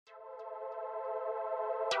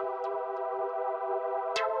As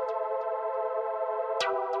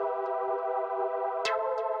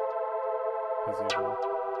usual.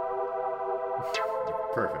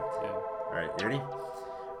 Perfect. Yeah. All right, you ready?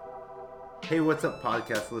 Hey, what's up,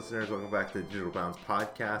 podcast listeners? Welcome back to the Digital Bounds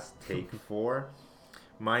Podcast, Take 4.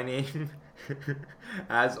 My name,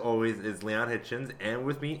 as always, is Leon Hitchens, and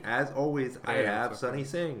with me, as always, I Hey, have what's up, Sunny guys?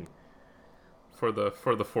 Singh. For the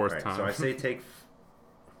All fourth right, time. so I say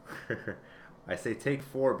I say take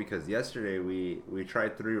 4 because yesterday we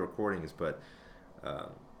tried 3 recordings, but uh,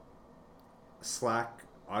 Slack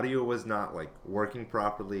audio was not like working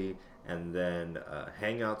properly, and then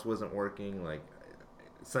Hangouts wasn't working. Like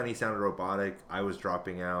Sunny sounded robotic. I was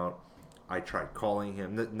dropping out. I tried calling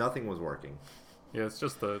him. Nothing was working. Yeah, it's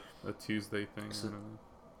just a Tuesday thing. I So, don't know.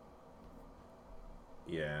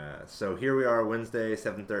 yeah. So here we are, Wednesday,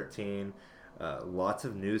 7/13. Lots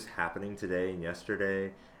of news happening today and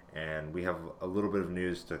yesterday, and we have a little bit of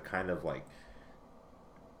news to kind of like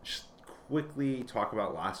just quickly talk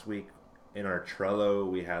about last week. In our Trello,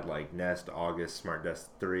 we had like Nest, August, Smart Desk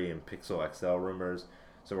 3, and Pixel XL rumors.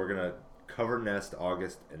 So we're gonna cover Nest,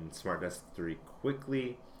 August, and Smart Desk 3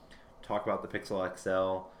 quickly. Talk about the Pixel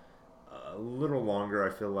XL a little longer,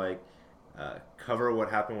 I feel like. Cover what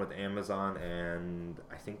happened with Amazon, and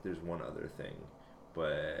I think there's one other thing,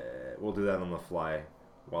 but we'll do that on the fly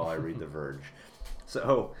while I read The Verge.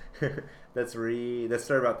 So let's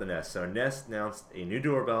start about the Nest. So Nest announced a new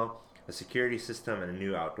doorbell, a security system, and a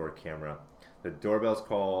new outdoor camera. The doorbell's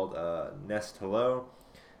called Nest Hello.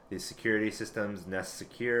 The security system's Nest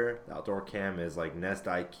Secure. The outdoor cam is like Nest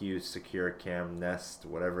IQ Secure Cam, Nest,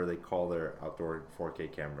 whatever they call their outdoor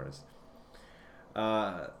 4K cameras.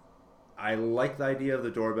 I like the idea of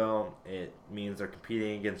the doorbell. It means they're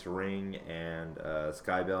competing against Ring and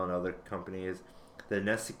Skybell and other companies. The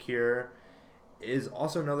Nest Secure is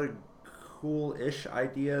also another cool-ish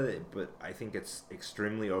idea, but I think it's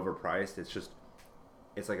extremely overpriced.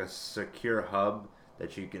 It's like a secure hub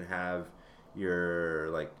that you can have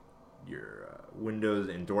your windows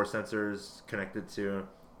and door sensors connected to,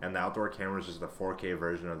 and the outdoor camera is just a 4K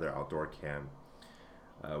version of their outdoor cam.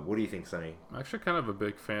 What do you think, Sonny? I'm actually kind of a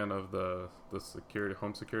big fan of the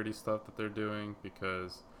home security stuff that they're doing,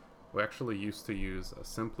 because we actually used to use a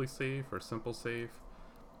SimpliSafe or SimpliSafe,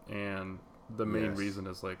 and the main Yes. reason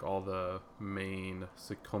is like all the main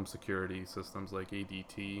home security systems like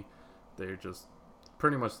ADT, they're just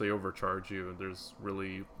pretty much they overcharge you, and there's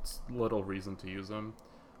really little reason to use them.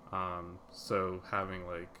 So having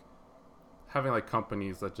like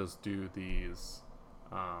companies that just do these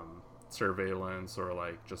surveillance, or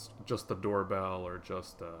like just the doorbell, or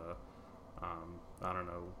just I don't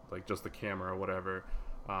know, like just the camera or whatever,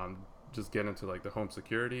 just get into like the home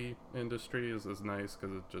security industry is nice,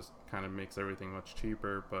 because it just kind of makes everything much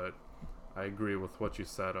cheaper. But I agree with what you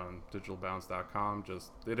said on digitalbounce.com.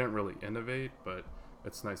 Just they didn't really innovate, but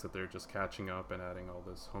it's nice that they're just catching up and adding all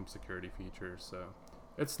this home security features. So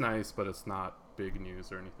it's nice, but it's not big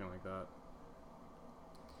news or anything like that.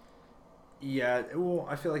 Yeah, well,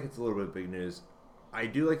 I feel like it's a little bit big news. I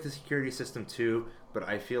do like the security system too, but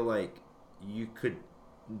I feel like you could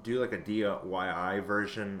do like a DIY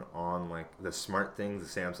version on like the smart things,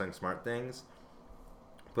 the Samsung smart things.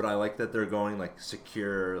 But I like that they're going like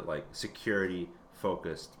secure, like security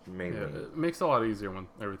focused mainly. Yeah, it makes it a lot easier when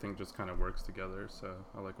everything just kind of works together. So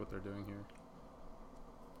I like what they're doing here.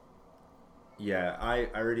 Yeah,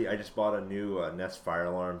 I just bought a new Nest fire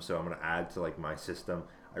alarm, so I'm gonna add to like my system.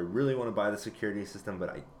 I really want to buy the security system, but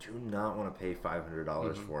I do not want to pay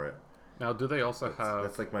 $500 for it. Now, do they also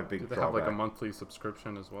That's like my big do they drawback. have like a monthly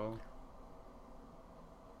subscription as well?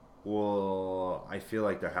 Well, I feel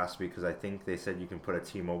like there has to be, because I think they said you can put a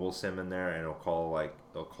T-Mobile SIM in there, and they'll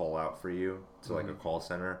call out for you to like a call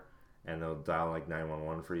center, and they'll dial like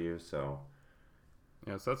 911 for you. So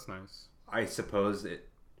Yes, that's nice. I suppose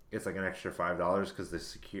it's like an extra $5 because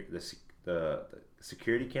the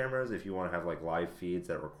security cameras, if you want to have like live feeds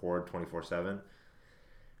that record 24/7,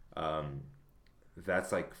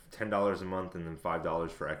 that's like $10 a month, and then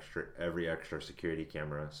 $5 for every extra security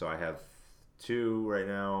camera. So I have 2 right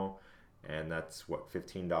now, and that's what,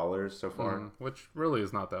 $15 so far. Which really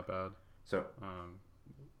is not that bad. So Um,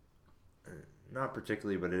 not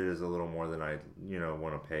particularly, but it is a little more than I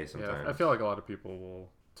want to pay sometimes. yeah, I feel like a lot of people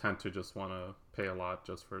will tend to just want to pay a lot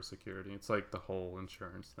just for security. It's like the whole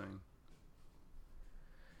insurance thing.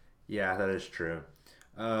 Yeah, that is true.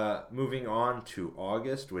 Moving on to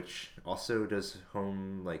August, which also does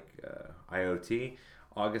home IoT.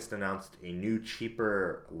 August announced a new,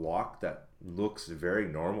 cheaper lock that looks very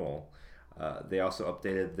normal. They also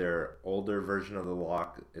updated their older version of the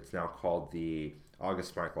lock. It's now called the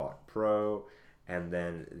August Smart Lock Pro, and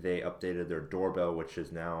then they updated their doorbell, which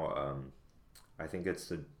is now I think it's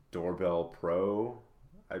the Doorbell Pro,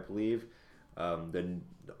 I believe. The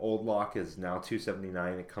old lock is now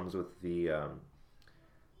 $279. It comes with the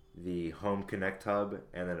Home Connect hub,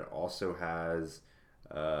 and then it also has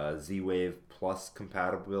Z-Wave Plus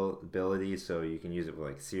compatibility, so you can use it with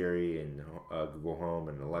like Siri and Google Home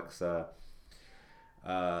and Alexa.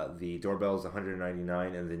 The doorbell is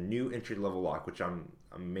 $199, and the new entry level lock, which I'm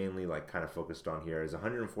mainly like kind of focused on here, is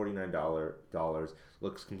 $149.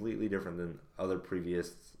 Looks completely different than other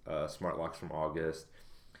previous smart locks from August.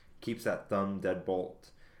 Keeps that thumb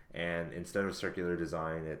deadbolt, and instead of circular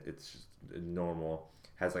design, it's just normal.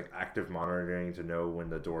 Has like active monitoring to know when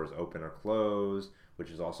the door is open or closed,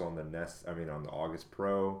 which is also on the on the August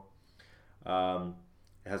Pro.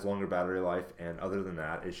 It has longer battery life, and other than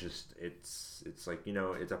that, it's like,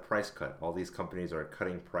 it's a price cut. All these companies are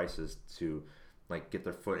cutting prices to like get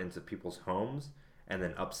their foot into people's homes and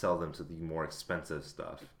then upsell them to the more expensive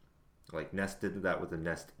stuff. Like Nest did that with the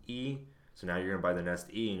Nest E. So now you're gonna buy the Nest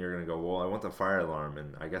E and you're gonna go, well, I want the fire alarm,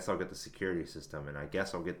 and I guess I'll get the security system, and I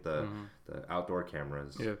guess I'll get the outdoor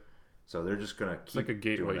cameras. Yeah. So they're just gonna It's keep like a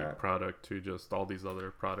gateway doing that. product to just all these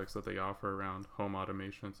other products that they offer around home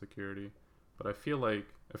automation and security. But I feel like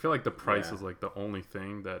the price Yeah. is like the only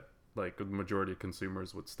thing that like the majority of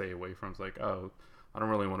consumers would stay away from. It's like, oh, I don't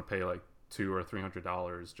really want to pay like $200 or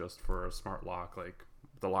 $300 just for a smart lock. Like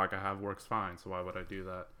the lock I have works fine, so why would I do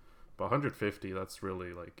that? But 150, that's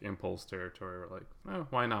really like impulse territory. We're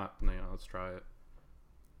like, why not? Let's try it.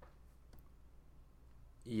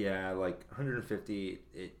 Yeah, like 150.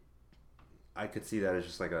 I could see that as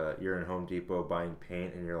just like you're in Home Depot buying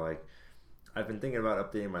paint, and you're like, I've been thinking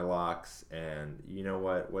about updating my locks, and you know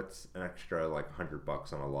what? What's an extra like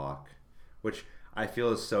 $100 on a lock, which I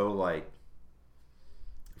feel is so like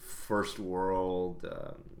first world,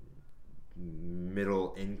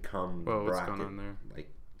 middle income Whoa, what's bracket going on there? like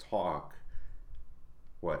talk.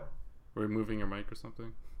 What? Were you moving your mic or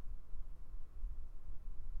something?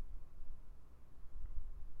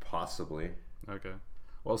 Possibly. Okay.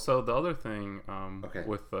 Well, so the other thing Okay.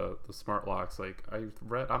 with the smart locks, like I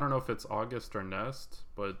read, I don't know if it's August or Nest,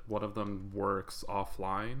 but one of them works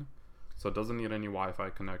offline, so it doesn't need any Wi-Fi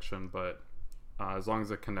connection. But as long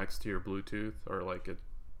as it connects to your Bluetooth, or like it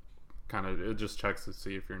just checks to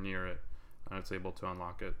see if you're near it, and it's able to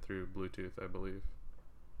unlock it through Bluetooth, I believe.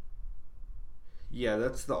 Yeah,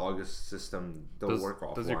 that's the August system. They'll work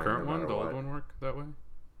offline. Does your current no one, matter the old what. one, work that way?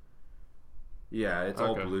 Yeah, it's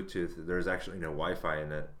all Okay. Bluetooth. There's actually no Wi-Fi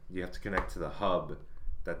in it. You have to connect to the hub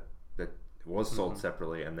that was sold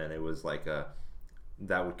separately, and then it was like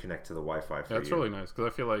that would connect to the Wi-Fi for Yeah, it's you. really nice because I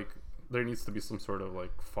feel like there needs to be some sort of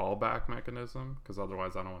like fallback mechanism, because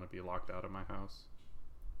otherwise I don't want to be locked out of my house.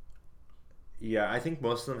 Yeah, I think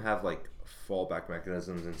most of them have like fallback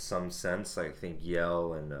mechanisms in some sense. I think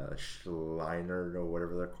Yell and Schleiner or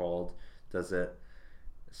whatever they're called does it.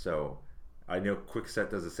 So I know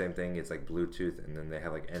Kwikset does the same thing. It's like Bluetooth, and then they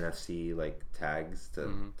have like NFC like tags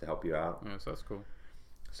to help you out. Yeah, so that's cool.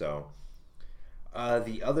 So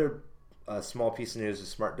the other small piece of news is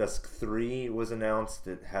Smart Desk 3 was announced.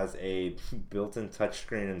 It has a built-in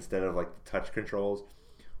touchscreen instead of like the touch controls.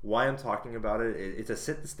 Why I'm talking about it's a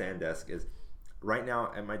sit-to-stand desk. Is right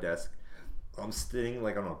now at my desk, I'm sitting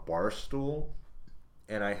like on a bar stool,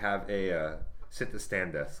 and I have a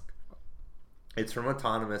sit-to-stand desk. It's from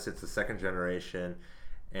Autonomous. It's the second generation,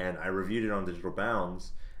 and I reviewed it on Digital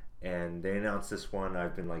Bounds, and they announced this one.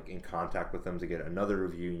 I've been like in contact with them to get another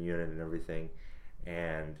review unit and everything,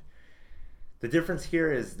 and the difference here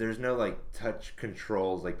is there's no like touch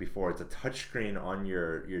controls like before. It's a touch screen on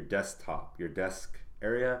your desktop, your desk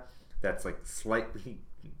area that's like slightly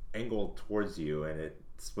angled towards you, and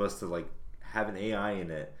it's supposed to like have an AI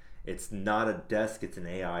in it. It's not a desk, it's an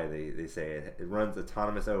AI. They say it runs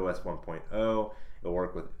Autonomous OS 1.0. It'll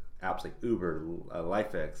work with apps like Uber,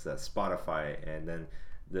 LifeX, Spotify, and then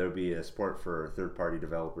there'll be a support for third-party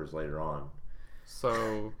developers later on.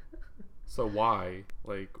 So why?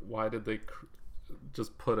 Like, why did they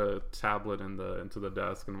just put a tablet into the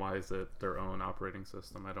desk, and why is it their own operating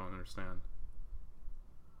system? I don't understand.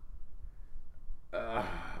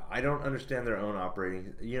 I don't understand their own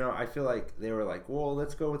operating. I feel like they were like, well,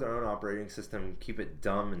 let's go with our own operating system, keep it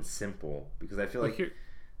dumb and simple, because I feel like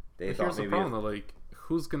they thought here's the maybe problem though. Like,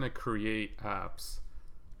 who's gonna create apps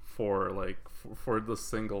for for the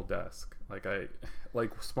single desk?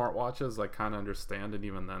 Like smartwatches, I kind of understand, and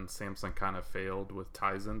even then, Samsung kind of failed with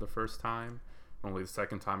Tizen the first time. Only the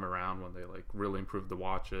second time around, when they like really improved the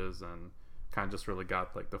watches and kind of just really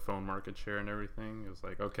got like the phone market share and everything, it was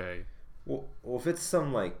like, okay. Well, if it's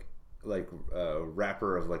some like like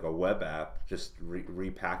wrapper of like a web app just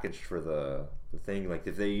repackaged for the thing. Like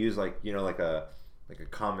if they use like like a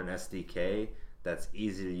common SDK that's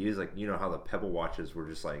easy to use, like how the Pebble watches were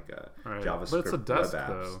just like Right. But it's a JavaScript desk web apps,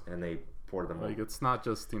 though. and they ported them Like over. it's not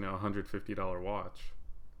just $150 watch.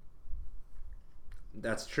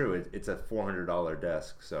 That's true. It's a $400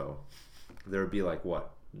 desk, so there would be like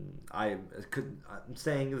what I'm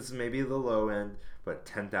saying this is maybe the low end, but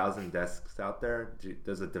 10,000 desks out there.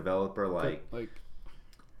 Does a developer like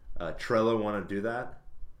Trello want to do that?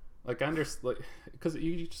 Like I understand, like, because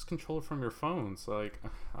you just control it from your phone. So like,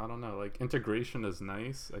 I don't know. Like integration is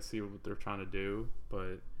nice. I see what they're trying to do,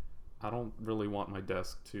 but I don't really want my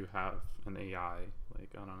desk to have an AI.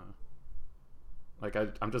 Like I don't know. Like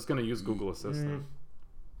I'm just gonna use Google Assistant.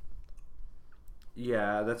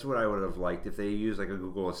 Yeah, that's what I would have liked if they used like a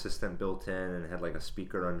Google Assistant built in and had like a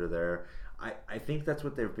speaker under there. I think that's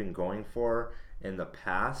what they've been going for in the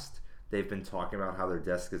past. They've been talking about how their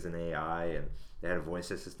desk is an AI and they had a voice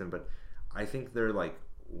assistant, but I think they're like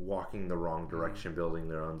walking the wrong direction building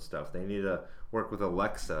their own stuff. They need to work with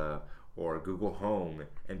Alexa or Google Home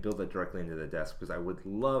and build it directly into the desk, because I would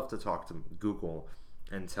love to talk to Google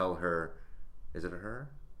and tell her, is it her?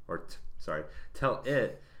 Or sorry, tell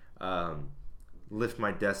it, lift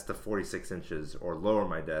my desk to 46 inches or lower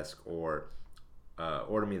my desk or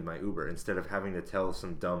order me my Uber, instead of having to tell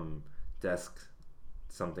some dumb desk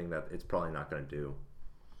something that it's probably not going to do.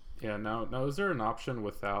 Yeah. Now, is there an option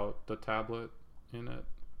without the tablet in it?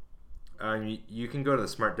 You can go to the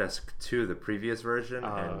Smart Desk 2, the previous version,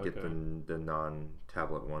 and get Okay. the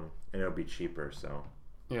non-tablet one, and it'll be cheaper. So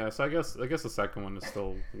Yeah. So I guess the second one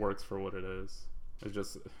still works for what it is. It's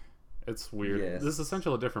just it's weird. yes, This is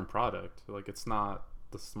essentially a different product. Like it's not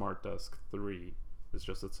the Smart Desk 3. It's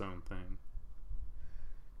just its own thing.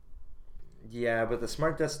 yeah, but the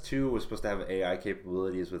Smart Desk 2 was supposed to have AI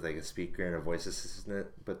capabilities with like a speaker and a voice assistant,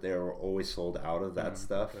 but they were always sold out of that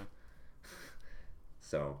stuff. Okay.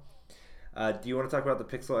 So, do you want to talk about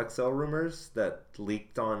the Pixel XL rumors that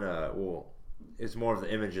leaked on? Well, it's more of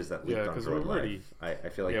the images that leaked Yeah, on because Droid we've already Life. I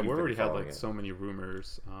feel like yeah, you've we been already had following like it. so many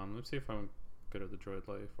rumors. Let's see if I'm good at the Droid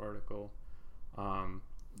Life article.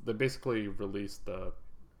 They basically released the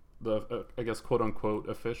I guess quote unquote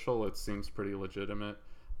official. It seems pretty legitimate,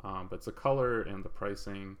 but it's a color and the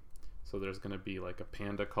pricing. So there's going to be like a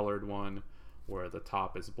panda colored one where the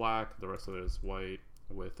top is black, the rest of it is white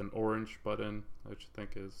with an orange button, which I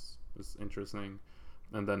think is interesting,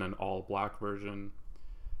 and then an all black version.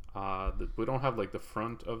 We don't have like the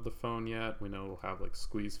front of the phone yet. We know we'll have like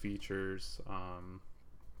squeeze features.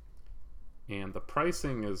 And the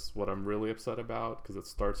pricing is what I'm really upset about because it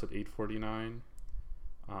starts at $849.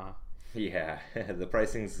 Yeah, the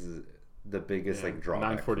pricing's the biggest like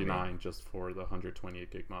drawback. $949 just for the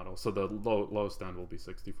 128 gig model. So the lowest end will be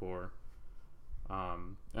 64.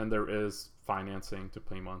 And there is financing to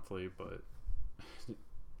pay monthly, but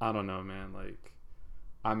I don't know, man. Like,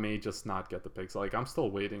 I may just not get the Pixel. Like, I'm still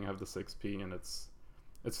waiting. I have the 6P, and it's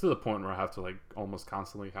to the point where I have to like almost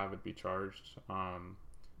constantly have it be charged.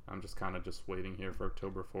 I'm just kind of just waiting here for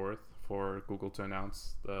October 4th for Google to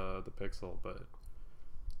announce the Pixel, but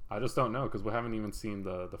I just don't know because we haven't even seen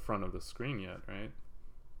the front of the screen yet, right?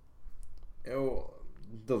 Oh,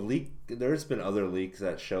 the leak. There's been other leaks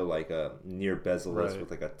that show like a near bezel-less Right.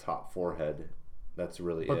 with like a top forehead. That's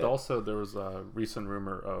really But it. also there was a recent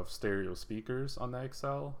rumor of stereo speakers on the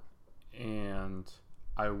XL, and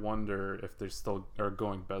I wonder if they still are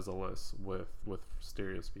going bezel-less with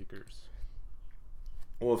stereo speakers.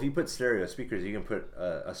 Well, if you put stereo speakers, you can put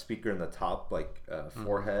a speaker in the top, like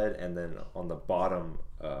forehead, and then on the bottom,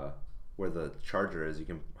 where the charger is, you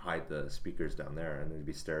can hide the speakers down there, and it'd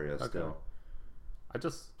be stereo still, I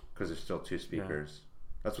just because there's still two speakers.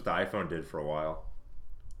 That's what the iPhone did for a while.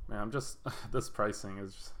 Man, I'm just this pricing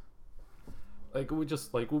is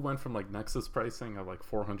just we went from like Nexus pricing of like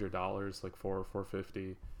 $400, like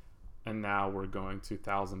 $450, and now we're going to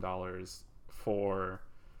 $1,000 for.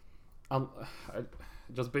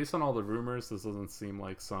 Just based on all the rumors, this doesn't seem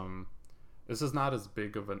like some. This is not as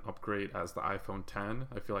big of an upgrade as the iPhone 10.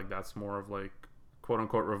 I feel like that's more of like quote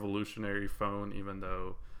unquote revolutionary phone, even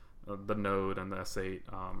though the Node and the S8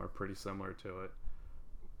 are pretty similar to it.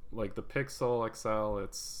 Like the Pixel XL,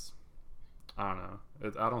 it's I don't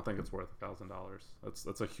know. I don't think it's worth $1,000.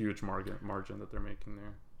 That's a huge margin that they're making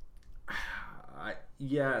there.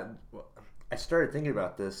 I started thinking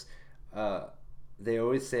about this. They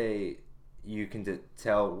always say you can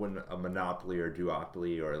tell when a monopoly or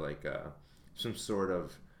duopoly or like some sort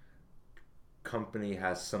of company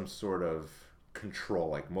has some sort of control,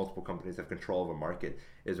 like multiple companies have control of a market,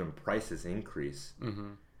 is when prices increase.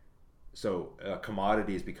 Mm-hmm. So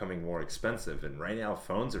commodity is becoming more expensive, and right now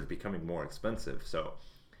phones are becoming more expensive. So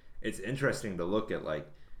it's interesting to look at, like,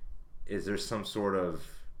 is there some sort of,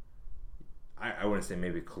 I wouldn't say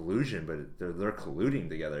maybe collusion, but they're colluding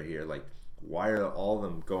together here. Like, why are all of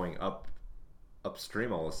them going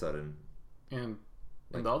upstream all of a sudden? And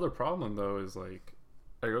Like, the other problem though is like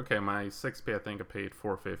okay, my 6P I think I paid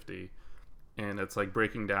 450, and it's like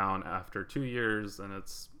breaking down after 2 years, and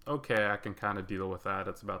it's okay. I can kind of deal with that.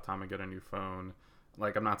 It's about time I get a new phone.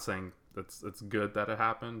 Like I'm not saying it's good that it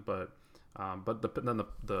happened, then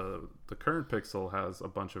the current Pixel has a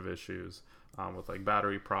bunch of issues with like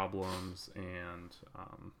battery problems and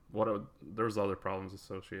there's other problems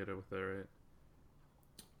associated with it, right?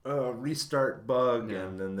 restart bug, Yeah.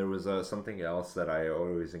 and then there was something else that I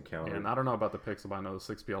always encountered. And I don't know about the Pixel, but I know the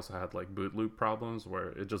 6P also had like boot loop problems where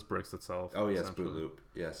it just breaks itself. Oh yes, boot Essentially. loop.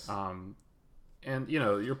 Yes. And you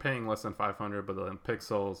know you're paying less than 500, but then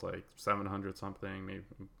Pixel's like 700 something, maybe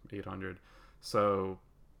 800. So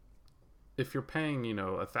if you're paying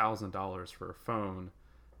 $1,000 for a phone,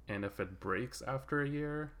 and if it breaks after a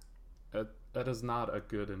year, that is not a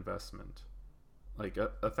good investment. Like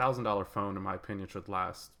a $1,000 phone, in my opinion, should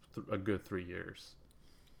last a good 3 years,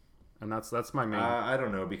 and that's my main. I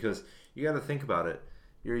don't know, because you got to think about it.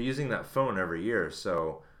 You're using that phone every year,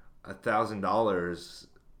 so $1,000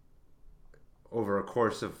 over a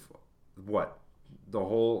course of what, the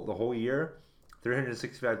whole year,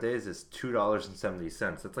 365 days is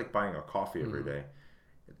 $2.70. That's like buying a coffee every day.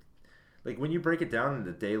 Like when you break it down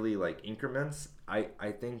into daily like increments, I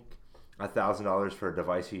think $1,000 for a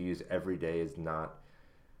device you use every day is not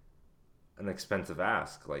an expensive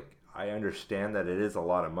ask. Like I understand that it is a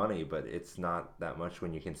lot of money, but it's not that much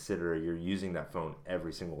when you consider you're using that phone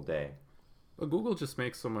every single day. But Google just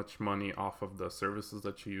makes so much money off of the services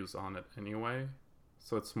that you use on it anyway.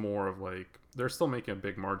 So it's more of like they're still making a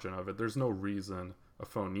big margin of it. There's no reason a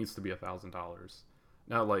phone needs to be $1,000.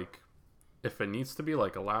 Now, like if it needs to be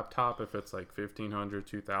like a laptop, if it's like 1,500,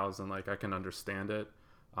 2,000, like I can understand it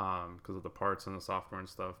because of the parts and the software and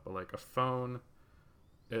stuff. But like a phone,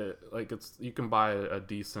 it's you can buy a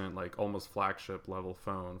decent like almost flagship level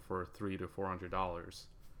phone for $300 to $400,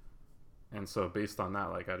 and so based on that,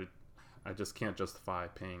 like I just can't justify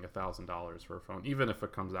paying $1,000 for a phone, even if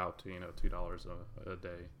it comes out to $2 a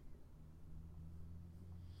day.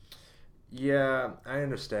 Yeah, I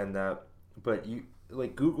understand that, but you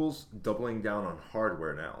like Google's doubling down on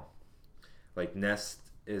hardware now. Like Nest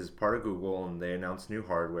is part of Google, and they announced new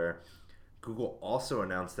hardware. Google also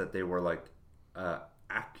announced that they were like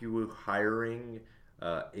acquiring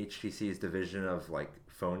HTC's division of like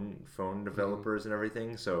phone developers and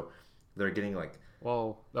everything. So they're getting like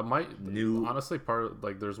Well, that might new. honestly part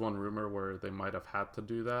like there's one rumor where they might have had to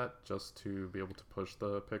do that just to be able to push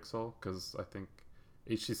the Pixel because I think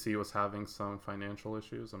HTC was having some financial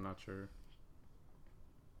issues. I'm not sure.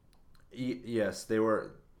 Yes, they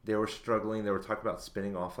were struggling. They were talking about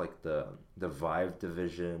spinning off like the Vive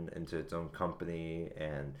division into its own company,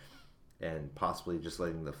 and possibly just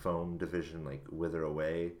letting the phone division like wither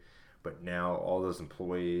away. But now all those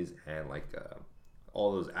employees and like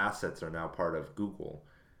all those assets are now part of Google.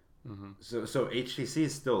 So HTC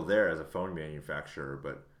is still there as a phone manufacturer,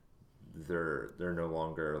 but they're no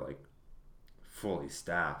longer like fully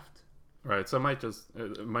staffed. Right, so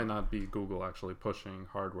it might not be Google actually pushing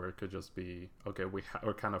hardware. It could just be okay.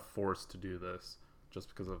 We're kind of forced to do this just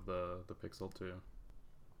because of the Pixel 2.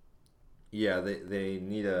 Yeah, they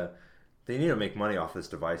need to make money off this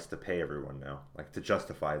device to pay everyone now, like to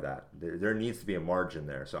justify that. There needs to be a margin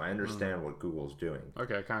there. So I understand what Google's doing.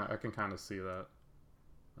 Okay, I can kind of see that.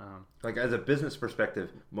 Like as a business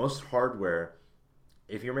perspective, most hardware,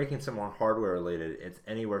 if you're making something hardware related, it's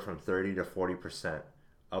anywhere from 30 to 40%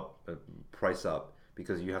 up, price up,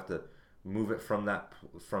 because you have to move it from that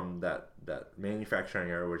manufacturing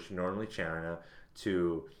area, which is normally China,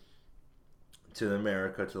 to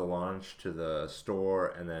America, to the launch, to the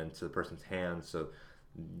store, and then to the person's hands. So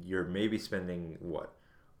you're maybe spending what,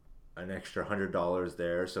 an extra $100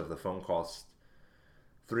 there. So if the phone costs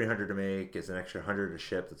 300 to make, it's an extra 100 to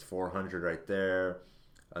ship. That's 400 right there.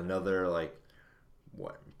 Another like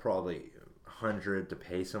what, probably 100 to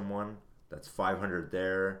pay someone. That's 500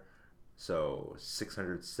 there. So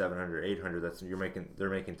 600, 700, 800. That's they're making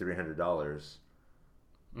 $300.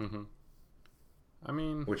 Mm-hmm. I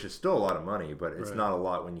mean, Which is still a lot of money, but it's right. not a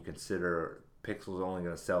lot when you consider Pixel's only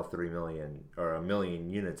going to sell 3 million or a million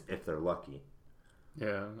units if they're lucky.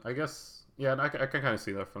 Yeah, I guess. Yeah, I can kind of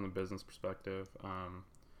see that from the business perspective.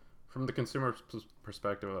 From the consumer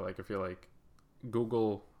perspective, like I feel like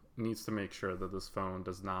Google needs to make sure that this phone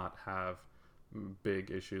does not have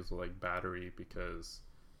big issues with like battery because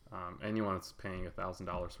anyone's paying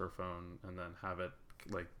 $1,000 for a phone and then have it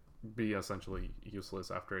like be essentially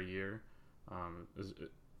useless after a year.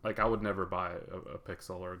 Like I would never buy a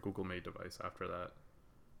Pixel or a Google made device after that.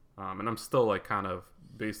 And I'm still like kind of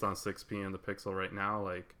based on 6P and the Pixel right now.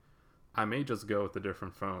 Like I may just go with a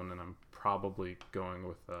different phone, and I'm probably going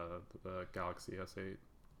with the Galaxy S8.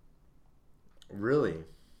 Really?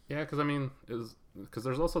 Yeah, because I mean, because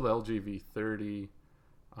there's also the LG V30,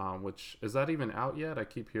 which is that even out yet? I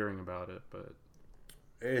keep hearing about it, but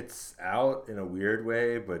It's out in a weird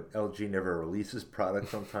way, but LG never releases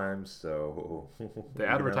products sometimes, so they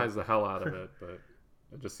advertise the hell out of it. But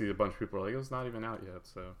I just see a bunch of people are like, it's not even out yet.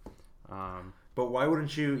 So, But why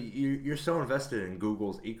wouldn't you're so invested in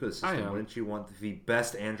Google's I ecosystem? am. Wouldn't you want the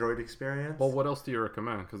best Android experience? Well, what else do you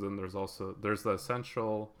recommend? Because then there's the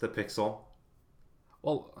essential. The Pixel.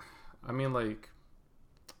 Well, I mean, like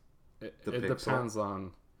The it Pixel? depends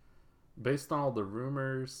on based on all the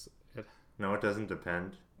rumors. No, it doesn't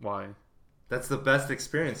depend. Why? That's the best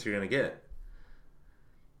experience you're gonna get.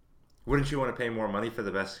 Wouldn't you want to pay more money for the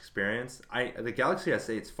best experience? The Galaxy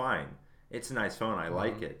S8's fine. It's a nice phone. I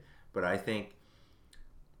like it. But I think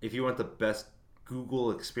if you want the best Google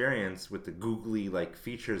experience with the googly like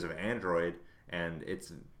features of Android, and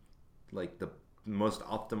it's like the most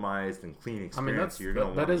optimized and clean experience, I mean, you're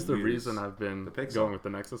gonna that want is to the use reason I've been the Pixel. going with the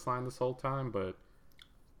Nexus line this whole time. But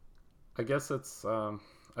I guess it's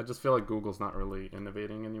I just feel like Google's not really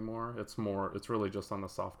innovating anymore. It's really just on the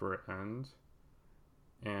software end.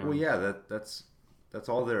 And Well, yeah, that's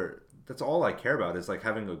all I care about is like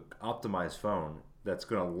having an optimized phone that's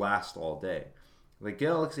gonna last all day. The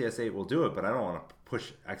Galaxy S8 will do it, but I don't want to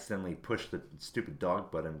accidentally push the stupid dog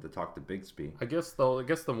button to talk to Bixby. I guess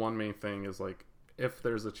the one main thing is like if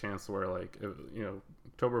there's a chance where like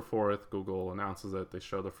October 4th Google announces it, they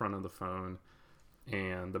show the front of the phone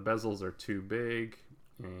and the bezels are too big,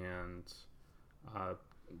 and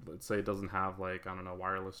let's say it doesn't have like, I don't know,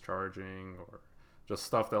 wireless charging or just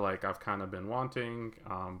stuff that like I've kind of been wanting,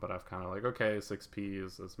 but I've kind of like, okay, 6P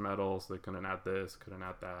is metal, so they couldn't add this, couldn't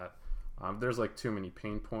add that. There's like too many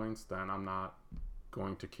pain points, then I'm not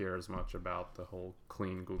going to care as much about the whole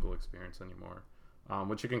clean Google experience anymore,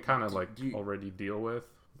 which you can kind of like already deal with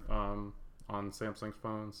on Samsung's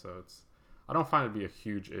phone. So I don't find it to be a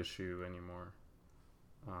huge issue anymore.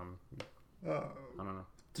 I don't know.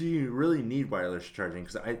 Do you really need wireless charging?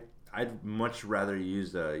 Because I'd much rather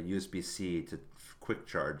use a USB-C to quick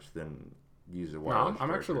charge than use a wireless I'm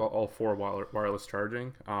charger. actually all for wireless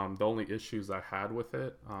charging. The only issues I had with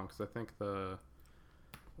it, because I think the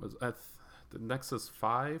Nexus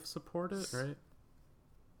 5 support it, right?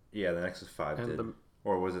 Yeah, the Nexus 5 And did.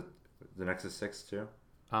 Or was it the Nexus 6 too?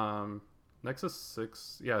 Nexus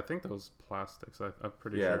 6, yeah, I think that was plastics. I'm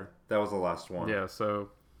pretty Yeah, sure. that was the last one. Yeah, so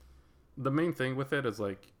the main thing with it is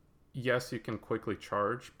like, yes, you can quickly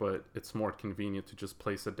charge, but it's more convenient to just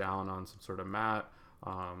place it down on some sort of mat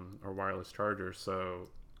or wireless charger. So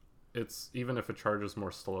it's, even if it charges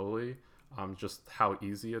more slowly, just how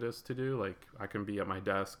easy it is to do. Like I can be at my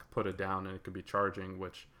desk, put it down, and it could be charging,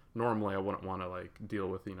 which normally I wouldn't want to like deal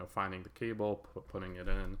with, finding the cable, putting it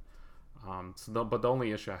in. But the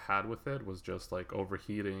only issue I had with it was just like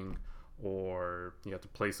overheating, or you have to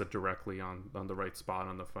place it directly on the right spot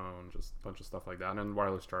on the phone, just a bunch of stuff like that. And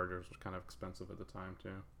wireless chargers were kind of expensive at the time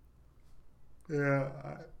too. Yeah.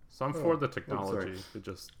 So I'm for the technology. It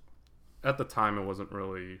just, at the time, it wasn't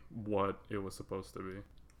really what it was supposed to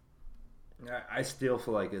be. I still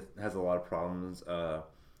feel like it has a lot of problems.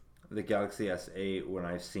 The Galaxy S8, when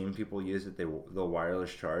I've seen people use it, they'll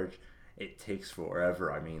wireless charge. It takes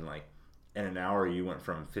forever. I mean, like in an hour, you went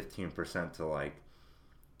from 15% to like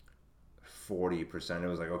 40%. It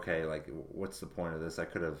was like, okay, like what's the point of this? I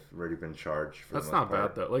could have already been charged. That's not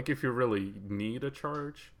bad though. Like if you really need a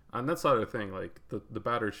charge, and that's the other thing. Like the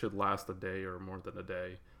battery should last a day or more than a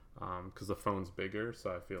day, because the phone's bigger.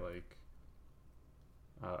 So I feel like.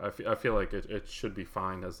 I feel like it should be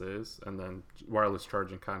fine as is, and then wireless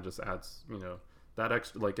charging kind of just adds, that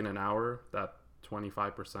extra, like in an hour, that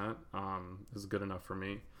 25% is good enough for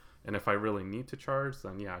me. And if I really need to charge,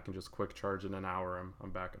 then yeah, I can just quick charge in an hour.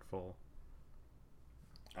 I'm back at full.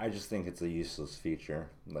 I just think it's a useless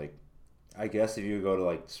feature. Like, I guess if you go to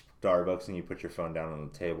like Starbucks and you put your phone down on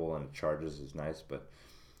the table and it charges is nice, but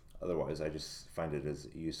otherwise I just find it as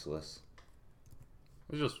useless.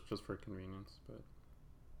 It's just for convenience, but.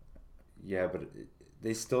 Yeah, but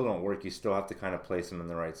they still don't work. You still have to kind of place them in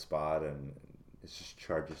the right spot, and it just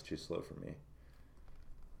charges too slow for me.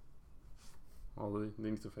 Well, they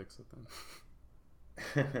need to fix it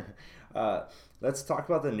then. Let's talk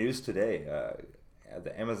about the news today.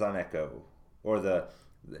 The Amazon Echo, or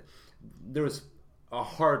there was a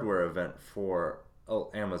hardware event for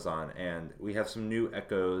Amazon, and we have some new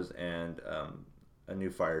Echoes and a new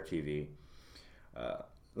Fire TV. Uh,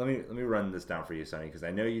 let me run this down for you, Sonny, because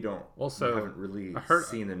I know you haven't really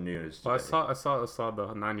seen the news today. Well, I saw the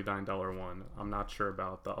 $99 one. I'm not sure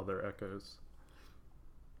about the other Echoes.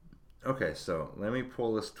 Okay, so let me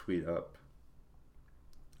pull this tweet up.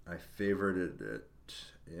 I favorited it,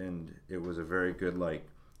 and it was a very good, like,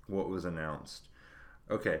 what was announced.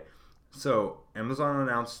 Okay, so Amazon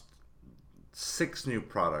announced 6 new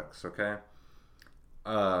products, okay?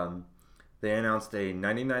 They announced a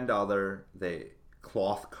 $99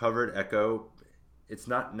 cloth covered Echo. It's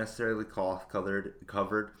not necessarily cloth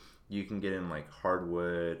covered. You can get in like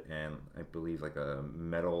hardwood and I believe like a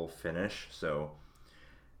metal finish. So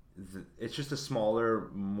it's just a smaller,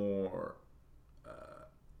 more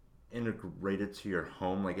integrated to your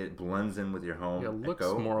home. Like it blends in with your home. Yeah, it looks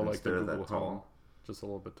Echo more like the instead of Google that tall. Home, just a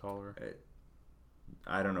little bit taller.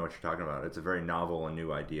 I don't know what you're talking about. It's a very novel and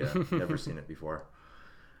new idea. Never seen it before.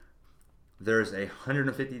 There's a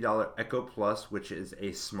 $150 Echo Plus, which is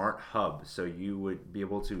a smart hub. So you would be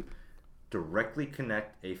able to directly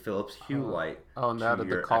connect a Philips Hue light and they added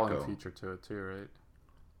the calling Echo. feature to it too, right?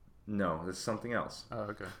 No, this is something else. Oh,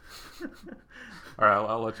 okay. All right,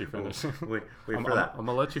 I'll let you finish. Wait for that. I'm going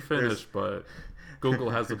to let you finish, but Google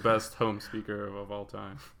has the best home speaker of all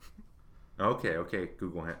time. Okay,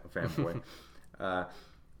 Google fanboy.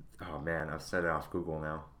 Oh man, I've set it off Google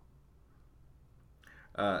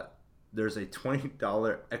now. There's a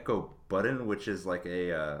 $20 Echo button, which is like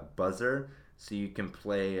a buzzer, so you can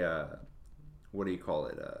play what do you call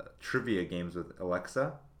it? Trivia games with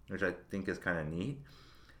Alexa, which I think is kind of neat.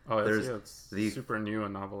 Oh, it's super new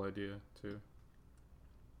and novel idea too.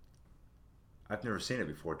 I've never seen it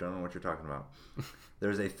before. Don't know what you're talking about.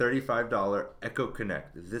 There's a $35 Echo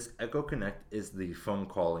Connect. This Echo Connect is the phone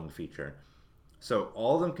calling feature. So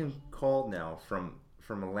all of them can call now from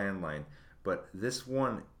a landline, but this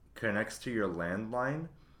one connects to your landline,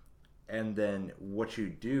 and then what you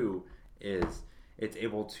do is it's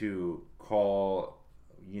able to call,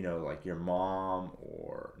 like your mom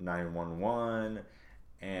or 911,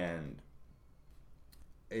 and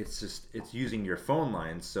it's using your phone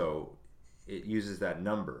line, so it uses that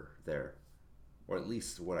number there, or at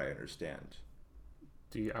least what I understand.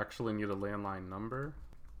 Do you actually need a landline number?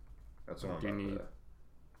 That's what do you I'm need?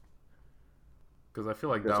 Because I feel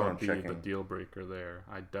like that would be the deal breaker there.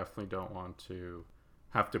 I definitely don't want to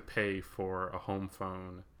have to pay for a home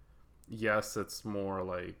phone. Yes, it's more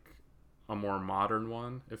like a more modern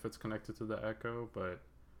one if it's connected to the Echo, but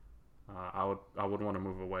I would want to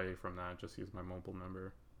move away from that. Just use my mobile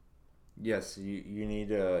number. Yes, you need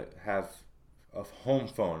to have a home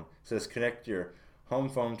phone. It says connect your home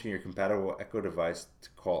phone to your compatible Echo device to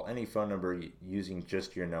call any phone number using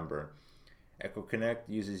just your number. Echo Connect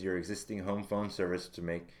uses your existing home phone service to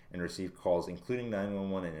make and receive calls, including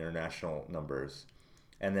 911 and international numbers.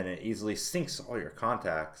 And then it easily syncs all your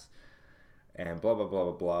contacts and blah, blah,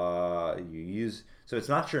 blah, blah, blah. So it's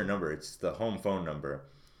not your number, it's the home phone number.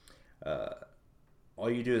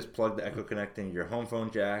 All you do is plug the Echo Connect into your home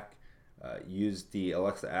phone jack, use the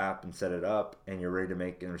Alexa app and set it up, and you're ready to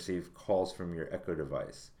make and receive calls from your Echo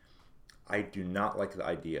device. I do not like the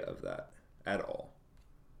idea of that at all.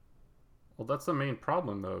 Well, that's the main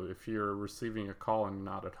problem, though. If you're receiving a call and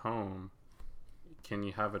not at home, can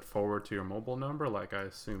you have it forward to your mobile number? Like, I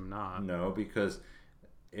assume not. No, because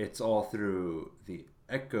it's all through the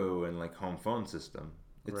Echo and like home phone system.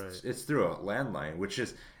 It's through a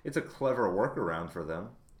landline, it's a clever workaround for them.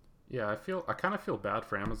 Yeah, I kind of feel bad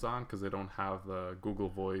for Amazon because they don't have the Google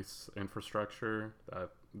Voice infrastructure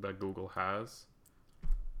that Google has,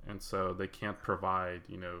 and so they can't provide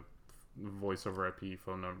voice over IP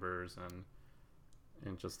phone numbers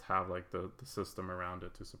and just have like the system around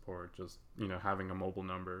it to support just having a mobile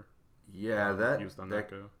number. Yeah, that used on that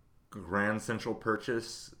Echo. Grand Central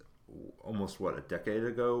purchase almost a decade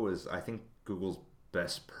ago was, I think, Google's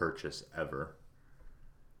best purchase ever.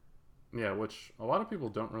 Yeah, which a lot of people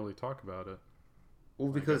don't really talk about it.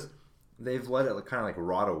 Well, because they've let it kind of like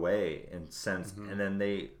rot away in sense, and then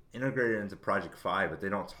they integrated it into Project Fi, but they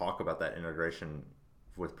don't talk about that integration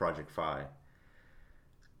with Project Fi.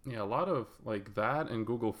 Yeah, a lot of like that and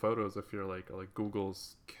Google Photos, if you're like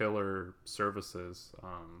Google's killer services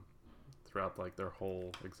throughout like their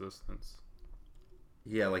whole existence.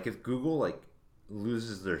 Yeah, like if Google like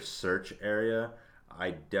loses their search area,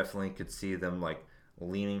 I definitely could see them like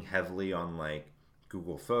leaning heavily on like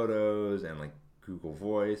Google Photos and like Google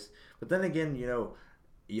Voice. But then again,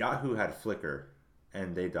 Yahoo had Flickr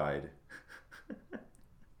and they died.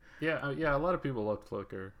 Yeah, a lot of people loved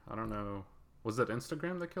Flickr. I don't know Was it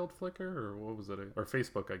Instagram that killed Flickr, or what was it? Or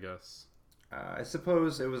Facebook, I guess. I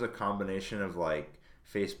suppose it was a combination of like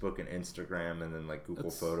Facebook and Instagram, and then like Google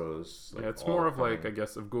It's Photos. Like, Yeah, it's all more of like, coming. I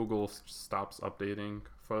guess, if Google stops updating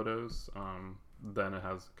photos, then it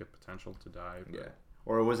has good potential to die. Yeah. But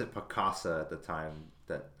Or was it Picasa at the time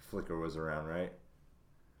that Flickr was around, right?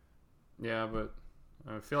 yeah, but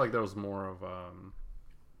I feel like there was more of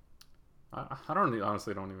I don't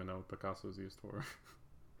honestly don't even know what Picasso was used for.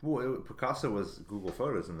 Well, Picasa was Google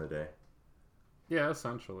Photos in the day. Yeah,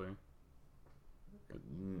 essentially.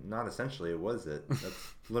 Not essentially, it was it.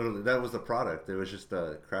 That's literally that was the product. It was just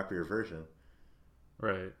a crappier version.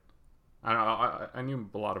 Right. I knew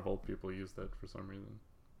a lot of old people used it for some reason.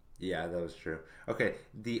 Yeah, that was true. Okay,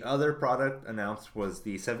 the other product announced was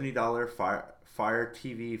the $70 Fire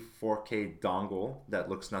TV 4K dongle that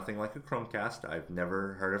looks nothing like a Chromecast. I've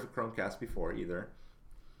never heard of a Chromecast before either.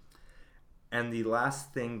 And the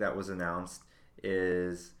last thing that was announced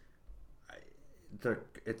is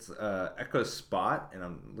it's Echo Spot, and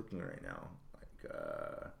I'm looking right now, like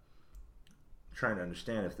trying to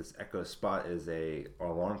understand if this Echo Spot is a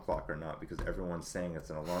alarm clock or not, because everyone's saying it's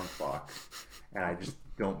an alarm clock, and I just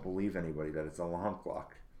don't believe anybody that it's an alarm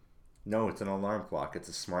clock. No, it's an alarm clock. It's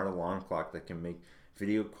a smart alarm clock that can make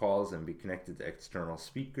video calls and be connected to external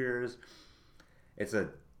speakers. It's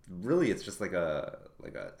just like a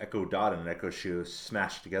Echo Dot and an Echo Shoe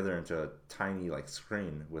smashed together into a tiny like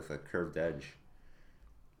screen with a curved edge.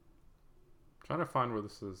 Trying to find where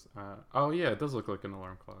this is at. Oh yeah, it does look like an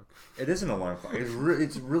alarm clock. It is an alarm clock. It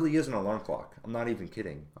really is an alarm clock. I'm not even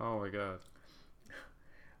kidding. Oh my god.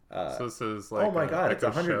 So this is like oh my god, it's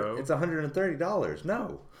Echo Show. It's $130.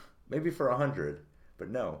 No, maybe for $100, but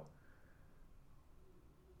no.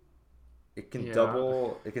 It can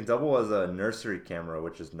double. It can double as a nursery camera,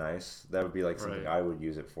 which is nice. That would be like something I would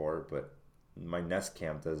use it for. But my Nest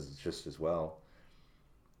Cam does just as well,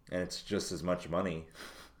 and it's just as much money.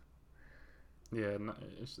 Yeah,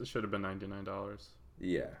 it should have been $99.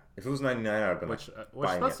 Yeah, if it was $99, I'd have been which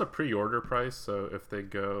buying that's it. a pre-order price. So if they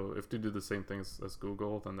do the same things as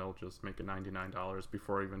Google, then they'll just make it $99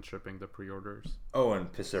 before even shipping the pre-orders. Oh, and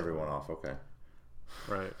piss everyone off. Okay.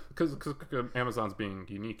 Right, because Amazon's being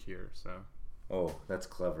unique here. So. Oh, that's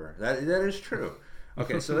clever. That is true.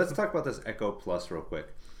 Okay, so let's talk about this Echo Plus real quick.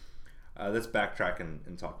 Let's backtrack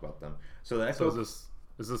and talk about them. So the Echo. So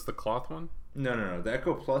is this the cloth one? No. The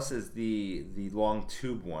Echo Plus is the long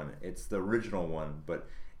tube one. It's the original one, but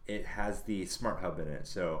it has the Smart Hub in it.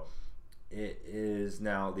 So it is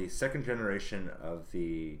now the second generation of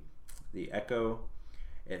the Echo.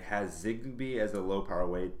 It has Zigbee as a low power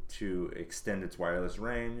way to extend its wireless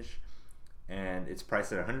range, and it's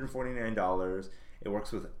priced at $149. It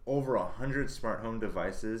works with over 100 smart home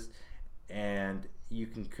devices, and you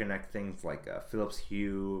can connect things like Philips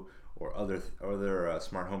Hue or other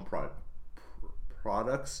smart home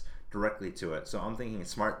products directly to it. So I'm thinking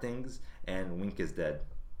SmartThings and Wink is dead.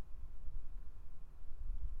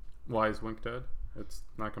 Why is Wink dead? It's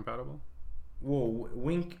not compatible? Well,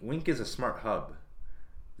 Wink is a smart hub.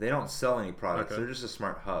 They don't sell any products. Okay. They're just a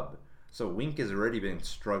smart hub. So Wink has already been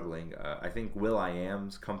struggling. I think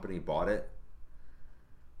Will.i.am's company bought it.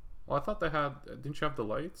 Well, I thought they had. Didn't you have the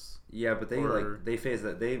lights? Yeah, but they phased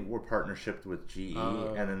that. They were partnershiped with GE,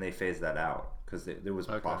 and then they phased that out because it was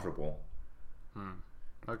profitable.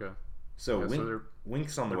 Okay. So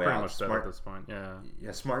Wink's on the way pretty out. Much dead at this point. Yeah. Yeah.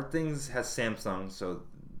 SmartThings has Samsung, so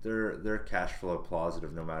they're cash flow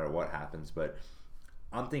positive no matter what happens. But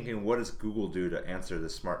I'm thinking, what does Google do to answer the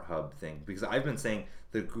smart hub thing? Because I've been saying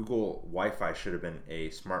the Google Wi-Fi should have been a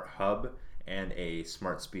smart hub and a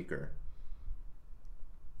smart speaker.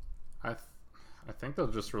 I think they'll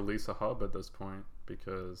just release a hub at this point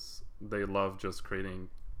because they love just creating,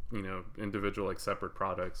 individual like separate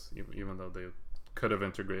products, even though they could have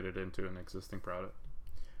integrated into an existing product.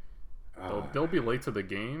 They'll be late to the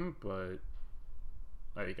game, but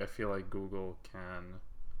like I feel like Google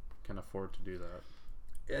can afford to do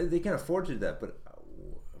that. They can afford to do that, but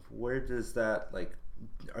where does that like?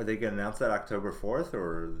 Are they going to announce that October 4th,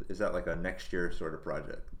 or is that like a next year sort of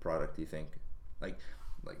product? Do you think, like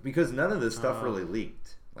because none of this stuff really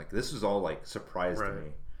leaked. Like this was all like surprise to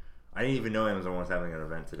me. I didn't even know Amazon was having an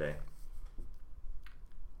event today.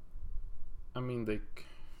 I mean,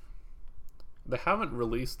 they haven't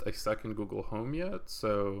released a second Google Home yet,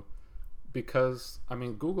 so because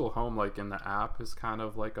Google Home like in the app is kind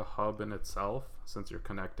of like a hub in itself since you're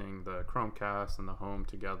connecting the Chromecast and the Home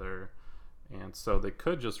together, and so they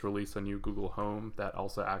could just release a new Google Home that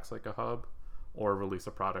also acts like a hub, or release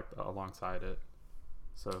a product alongside it.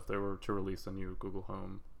 So if they were to release a new Google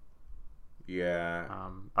Home, yeah,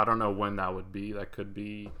 I don't know when that would be. That could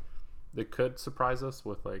be they could surprise us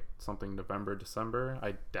with like something November, December.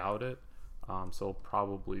 I doubt it. So it'll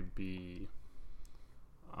probably be,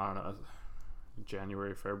 I don't know,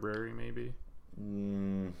 January, February maybe.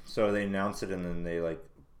 So they announce it and then they like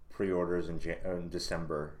pre-orders in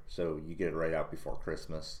December, so you get it right out before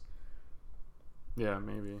Christmas. Yeah,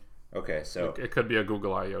 maybe. Okay, so it could be a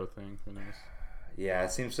Google I/O thing. Who knows? Yeah,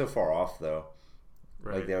 it seems so far off though.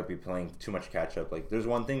 Right. Like they would be playing too much catch up. Like there's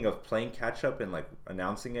one thing of playing catch up and like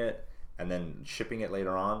announcing it and then shipping it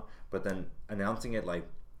later on, but then announcing it like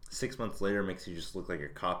 6 months later makes you just look like you're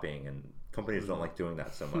copying, and companies don't like doing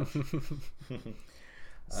that so much.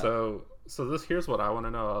 Here's what I want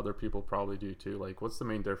to know. Other people probably do too. Like, what's the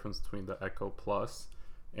main difference between the Echo Plus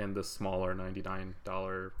and the smaller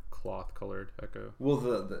 $99 cloth colored Echo? Well,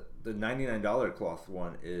 the $99 cloth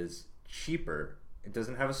one is cheaper. It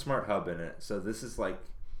doesn't have a smart hub in it, so this is like.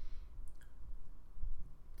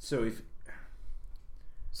 So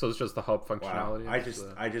it's just the hub functionality.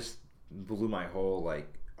 Wow. I just blew my whole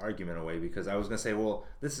like argument away, because I was gonna say, well,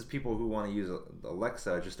 this is people who want to use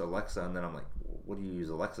Alexa, just Alexa, and then I'm like, what do you use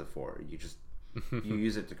Alexa for? You just you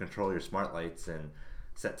use it to control your smart lights and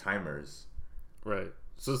set timers. Right.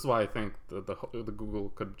 So this is why I think the Google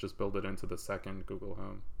could just build it into the second Google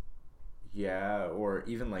Home. Yeah, or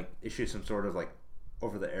even like issue some sort of like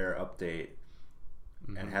over-the-air update,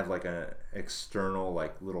 and have like a external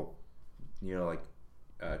like little, like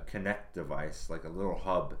Connect device, like a little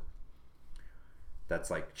hub that's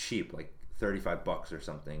like cheap, like $35 or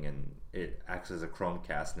something, and it acts as a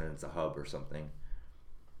Chromecast and it's a hub or something.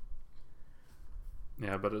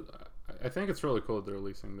 Yeah, but I think it's really cool that they're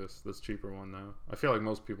releasing this cheaper one though. I feel like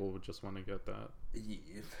most people would just want to get that.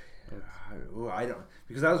 I don't,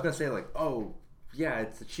 because I was gonna say like, oh yeah,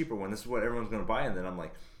 it's the cheaper one. This is what everyone's gonna buy, and then I'm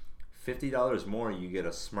like, $50 more, you get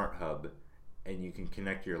a smart hub, and you can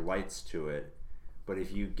connect your lights to it. But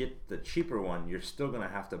if you get the cheaper one, you're still gonna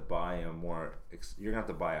have to buy you're gonna have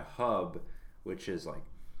to buy a hub, which is like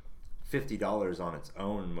 $50 on its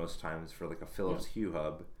own most times for like a Philips Hue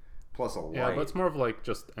hub, plus a light. Yeah, but it's more of like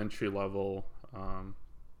just entry level.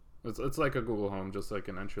 It's like a Google Home, just like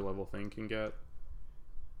an entry level thing you can get,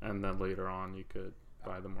 and then later on you could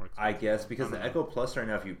buy the more expensive. I guess because the Echo Plus right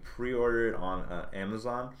now, if you pre-order it on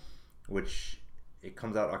Amazon, which it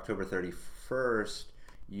comes out October 31st,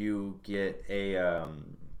 you get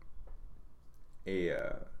I'm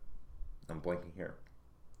blanking here,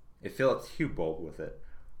 a Philips Hue bulb with it.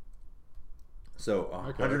 So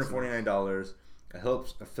 $149.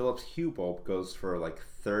 A Philips Hue bulb goes for like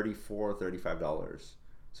 $35.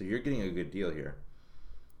 So you're getting a good deal here.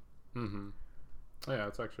 Yeah,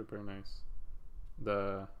 it's actually pretty nice.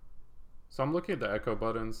 So I'm looking at the Echo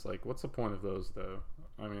buttons. Like, what's the point of those though?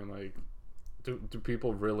 I mean, like, do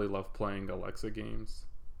people really love playing Alexa games?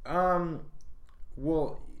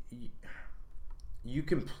 Well, you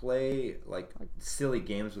can play like silly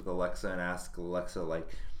games with Alexa and ask Alexa like,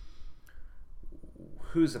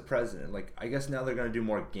 who's the president? Like, I guess now they're gonna do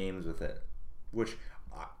more games with it, which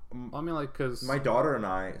I mean, like, cause my daughter and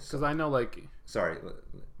I, because I know, like,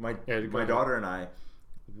 my daughter and I,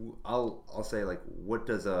 I'll say like, what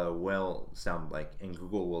does a whale sound like? And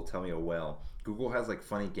Google will tell me a whale. Google has like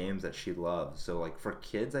funny games that she loves. So like for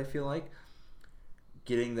kids, I feel like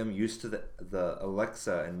getting them used to the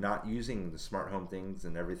Alexa and not using the smart home things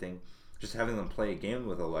and everything, just having them play a game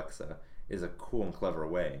with Alexa is a cool and clever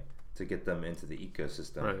way to get them into the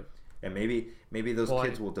ecosystem. Right. And maybe those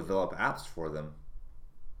kids will develop apps for them.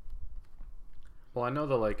 Well, I know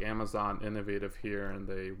that like Amazon innovative here, and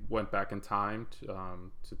they went back in time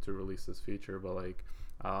to release this feature. But like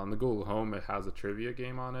on the Google Home, it has a trivia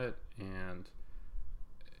game on it, and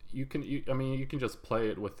you can just play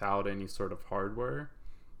it without any sort of hardware.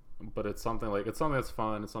 But it's something that's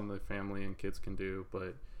fun. It's something that family and kids can do.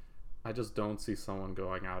 But I just don't see someone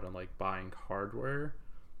going out and like buying hardware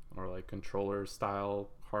or like controller style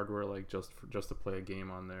hardware, like just to play a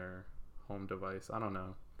game on their home device. I don't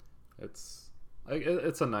know. It's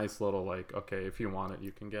a nice little like, okay, if you want it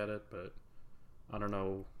you can get it, but I don't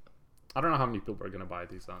know how many people are going to buy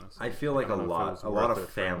these, honestly. I feel like a lot of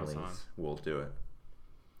families will do it.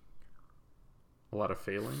 A lot of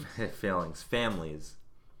failings? Families.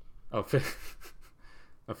 Oh,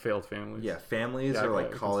 a failed families? Yeah, families or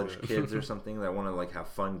like college kids or something that want to like have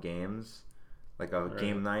fun games, like a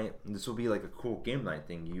game night. And this will be like a cool game night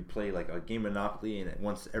thing. You play like a game Monopoly, and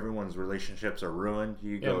once everyone's relationships are ruined,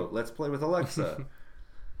 you go, let's play with Alexa.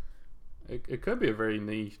 It could be a very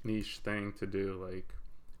niche thing to do. Like,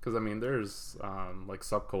 Because I mean, there's like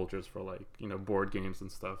subcultures for like board games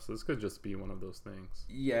and stuff. So this could just be one of those things.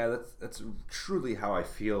 Yeah, that's truly how I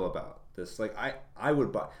feel about this. Like I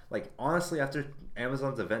would buy, like, honestly, after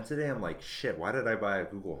Amazon's event today, I'm like, shit, why did I buy a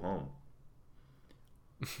Google Home?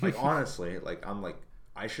 Like, honestly, like, I'm like,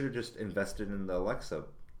 I should have just invested in the Alexa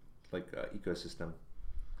ecosystem.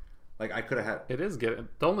 Like, I could have had. It is getting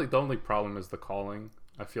the only problem is the calling.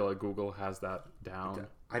 I feel like Google has that down.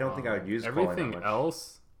 I don't think I would use calling everything that much.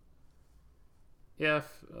 else. Yeah,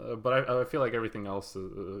 but I feel like everything else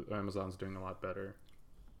Amazon's doing a lot better.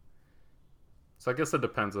 So I guess it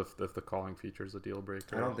depends if the calling feature is a deal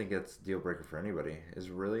breaker. I don't think it's a deal breaker for anybody.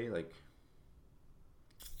 Is really like.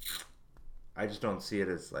 I just don't see it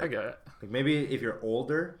as like. I get it. Like, maybe if you're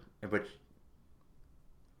older, but.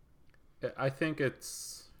 I think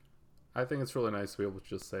it's really nice to be able to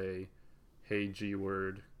just say, "Hey, G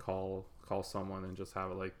word, call someone," and just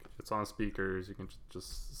have it like it's on speakers. You can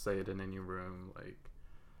just say it in any room. Like,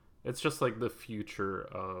 it's just like the future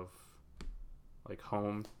of like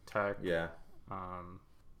home tech. Yeah.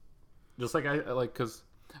 Just like I like because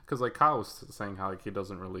like Kyle was saying how like he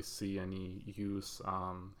doesn't really see any use.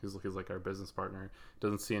 He's like our business partner,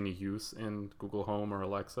 doesn't see any use in Google Home or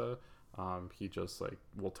Alexa. He just like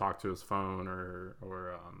will talk to his phone or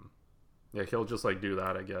yeah, he'll just like do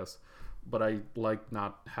that, I guess. But I like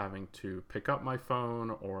not having to pick up my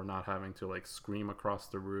phone or not having to like scream across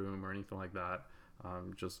the room or anything like that.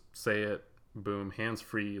 Just say it, boom, hands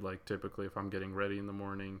free. Like typically if I'm getting ready in the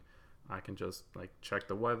morning, I can just like check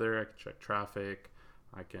the weather, I can check traffic,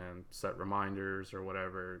 I can set reminders or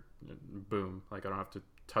whatever. Boom, like I don't have to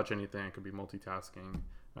touch anything. I could be multitasking.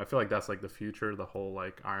 I feel like that's like the future, the whole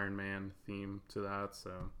like Iron Man theme to that.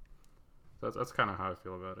 So that's kind of how I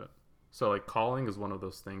feel about it. So like calling is one of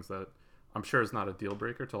those things that I'm sure is not a deal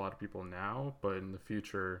breaker to a lot of people now, but in the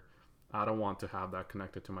future, I don't want to have that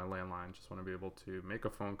connected to my landline. Just want to be able to make a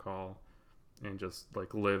phone call and just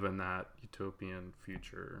like live in that utopian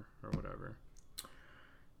future or whatever.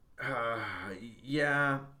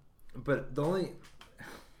 Yeah, but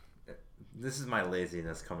this is my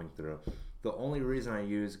laziness coming through. The only reason I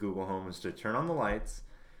use Google Home is to turn on the lights,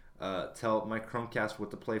 tell my Chromecast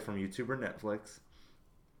what to play from YouTube or Netflix,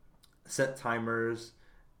 set timers,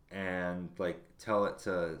 and like tell it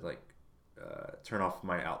to like turn off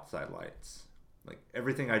my outside lights. Like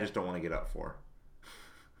everything I just don't want to get up for.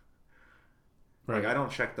 Right. Like I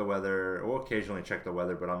don't check the weather. We'll occasionally check the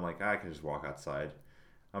weather, but I'm like, I can just walk outside.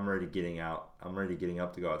 I'm already getting out. I'm already getting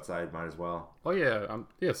up to go outside. Might as well. Oh yeah,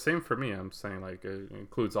 yeah. Same for me. I'm saying like it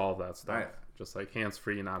includes all of that stuff. Just like hands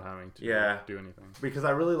free, not having to do anything. Because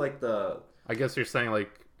I really like I guess you're saying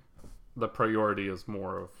like the priority is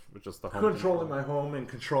more of just the home controlling my home and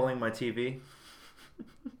controlling my TV.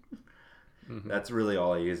 Mm-hmm. That's really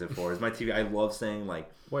all I use it for. Is my TV. I love saying like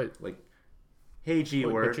hey G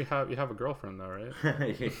word. But you have a girlfriend though, right?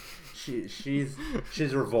 she's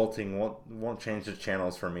revolting. Won't change the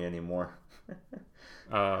channels for me anymore.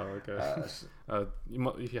 Oh, okay.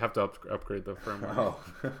 You have to upgrade the firmware.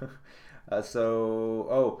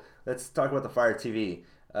 Let's talk about the Fire TV.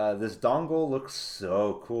 This dongle looks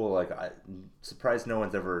so cool. Like I'm surprised no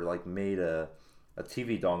one's ever like made a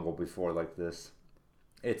TV dongle before like this.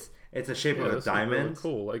 It's the shape of a diamond. Really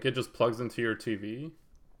cool. Like it just plugs into your TV,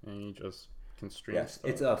 and you just can stream. Yes, stuff.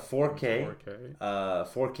 it's a 4K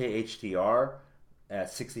 4K HDR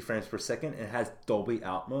at 60 frames per second. It has Dolby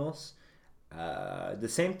Atmos. The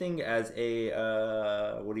same thing as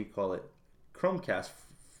a what do you call it? Chromecast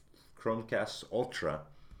Ultra.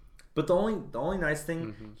 But the only nice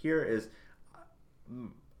thing here is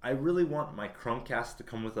I really want my Chromecast to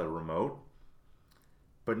come with a remote,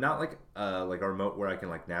 but not like a remote where I can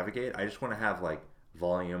like navigate. I just want to have like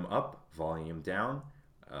volume up, volume down,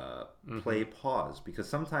 play, pause, because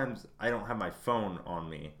sometimes I don't have my phone on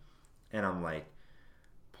me and I'm like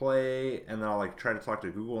play, and then I'll like try to talk to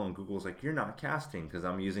Google and Google's like, you're not casting because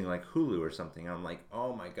I'm using like Hulu or something. And I'm like,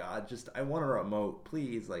 oh my god, I want a remote,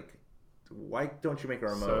 please. Like, why don't you make a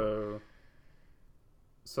remote?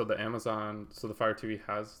 So the Fire TV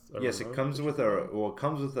has a yes, remote? it comes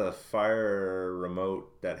with a Fire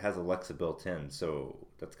remote that has Alexa built in, so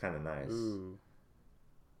that's kind of nice. Ooh.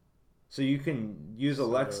 So you can use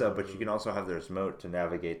Alexa, but you can also have the remote to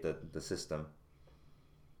navigate the system.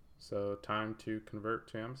 So time to convert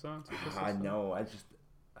to Amazon? I know.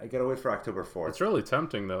 I gotta wait for October 4th. It's really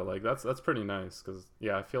tempting though. Like that's pretty nice because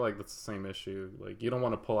I feel like that's the same issue. Like you don't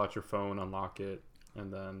want to pull out your phone, unlock it,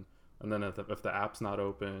 and then if the app's not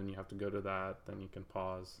open, you have to go to that. Then you can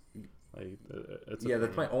pause. Like it's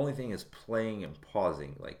that's my only thing is playing and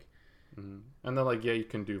pausing. Like, and then you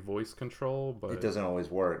can do voice control, but it doesn't always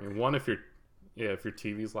work. I mean, yeah, if your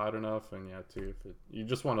TV's loud enough, and yeah, too, if you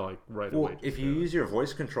just want to like right Well, away. if Just you do it. use your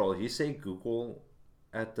voice control, if you say Google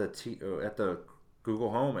at the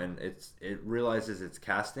Google Home and it realizes it's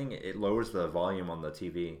casting, it lowers the volume on the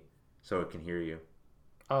TV so it can hear you.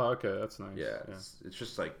 Oh, okay, that's nice. Yeah, Yeah. it's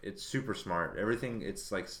just like it's super smart. Everything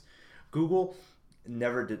it's like Google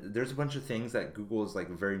never did. There's a bunch of things that Google is like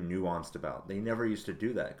very nuanced about. They never used to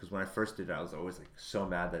do that because when I first did it, I was always like so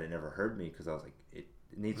mad that it never heard me because I was like it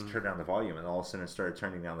needs to turn down the volume, and all of a sudden it started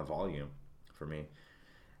turning down the volume for me.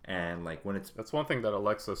 And like when it's That's one thing that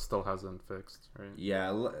Alexa still hasn't fixed, right? yeah,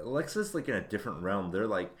 Alexa's like in a different realm. They're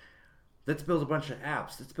like, let's build a bunch of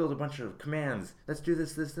apps. Let's build a bunch of commands. Let's do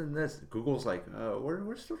this, this, and this. Google's like,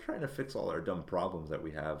 we're still trying to fix all our dumb problems that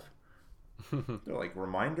we have. They're like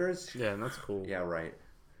reminders. Yeah, and that's cool. Yeah, right.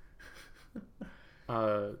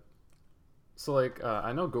 Uh, so like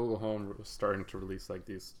I know Google Home was starting to release like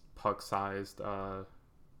these puck-sized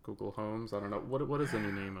Google Homes. I don't know what is the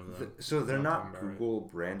new name of them. So they're You know what I'm not talking about, right? Google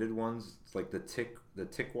branded ones. It's like the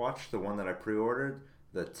Tick Watch, the one that I pre-ordered.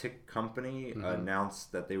 The Tick company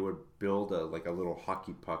announced that they would build a like a little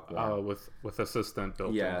hockey puck one. With Assistant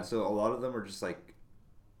built Yeah, in. so a lot of them are just like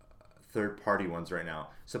third-party ones right now.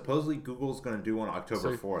 Supposedly Google's going to do one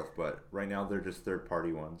October 4th, but right now they're just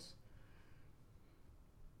third-party ones.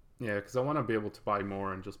 Yeah, because I want to be able to buy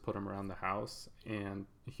more and just put them around the house. And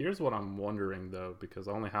here's what I'm wondering though, because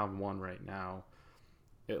I only have one right now.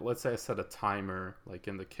 Let's say I set a timer like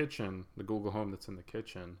in the kitchen, the Google Home that's in the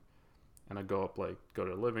kitchen, and I go to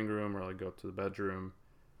the living room or like go up to the bedroom.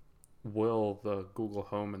 Will the Google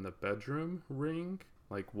Home in the bedroom ring?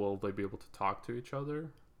 Like, will they be able to talk to each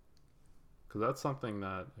other? Because that's something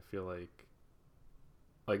that I feel like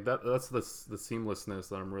that's the seamlessness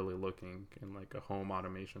that I'm really looking in like a home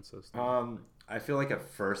automation system. I feel like at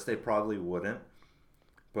first they probably wouldn't,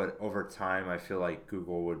 but over time I feel like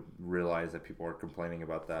Google would realize that people are complaining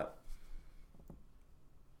about that.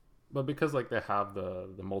 But because like they have the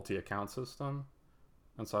multi-account system,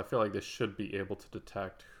 and so I feel like they should be able to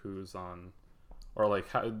detect who's on, or like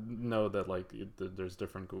know that like there's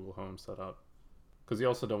different Google Home set up. Because you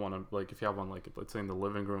also don't want to like if you have one like let's say in the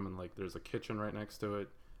living room and like there's a kitchen right next to it,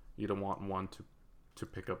 you don't want one to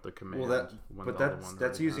pick up the command. Well, when but the other one that's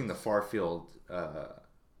already using has. the far field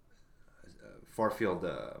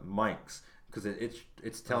mics because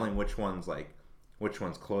it's telling which one's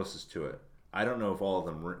closest to it. I don't know if all of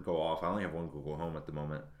them go off. I only have one Google Home at the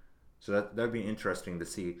moment, so that'd be interesting to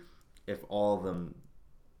see if all of them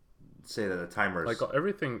say that the timer's Like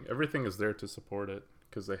everything is there to support it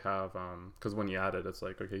because they have because when you add it, it's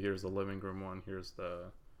like okay, here's the living room one, here's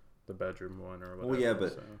the bedroom one or whatever. Well, yeah,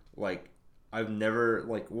 but so. like I've never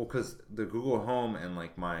because the Google Home and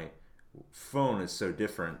like my phone is so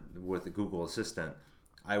different with the Google Assistant.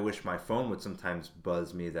 I wish my phone would sometimes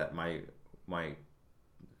buzz me that my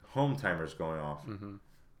home timer's going off. Mm-hmm.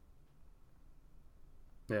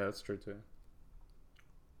 Yeah, that's true too.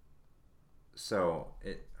 So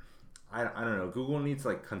I don't know. Google needs to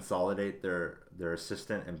like consolidate their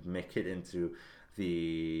assistant and make it into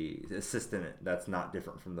the assistant that's not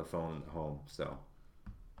different from the phone and the home. So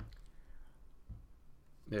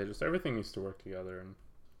Yeah, just everything needs to work together and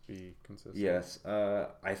be consistent. yes,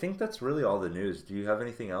 I think that's really all the news. Do you have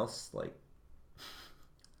anything else like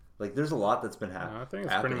there's a lot that's been I think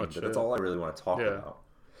it's happening, pretty much but that's it. all I really want to talk Yeah. about.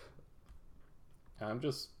 I'm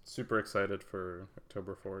just super excited for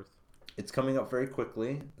October 4th. It's coming up very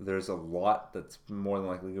quickly. There's a lot that's more than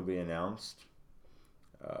likely going to be announced.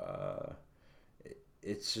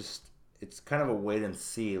 It's kind of a wait and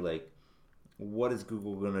see. Like, what is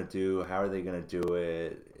Google going to do? How are they going to do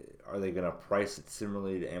it? Are they going to price it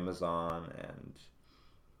similarly to Amazon?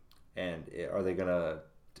 Are they going to?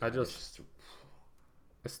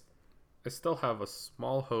 I still have a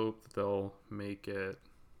small hope that they'll make it.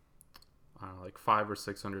 I don't know, like $500 or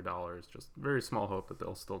 $600. Just very small hope that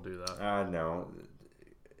they'll still do that. No.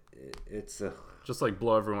 It's a just like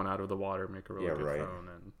blow everyone out of the water, make a really good right. phone,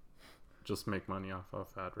 and just make money off of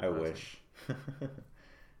I advertising. wish.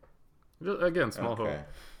 Just, again, small Okay.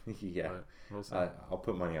 hope. Yeah. But we'll see. I'll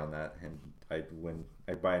put money on that, and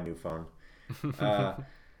I'd buy a new phone.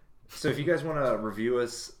 So if you guys want to review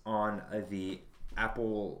us on the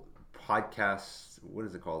Apple Podcast, what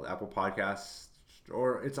is it called? Apple Podcasts,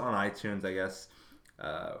 or it's on iTunes, I guess.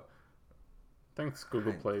 Thanks,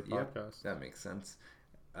 Google Play Yep, Podcast. that makes sense.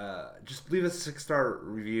 Just leave us a 6-star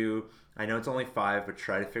review. I know it's only 5, but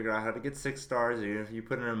try to figure out how to get 6 stars. Even if you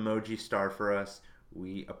put an emoji star for us,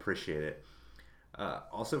 we appreciate it.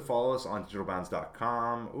 Also follow us on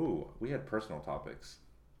digitalbounds.com. Ooh, we had personal topics.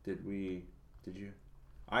 Did you? Did we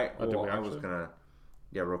I was actually? gonna.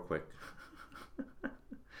 Yeah, real quick.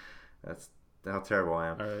 That's how terrible I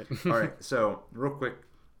am. All right. All right. So real quick,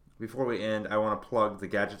 before we end, I want to plug the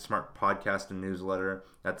Gadget Smart podcast and newsletter.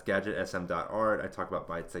 That's gadgetsm.art. I talk about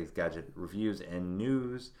bite-sized gadget reviews and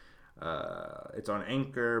news. It's on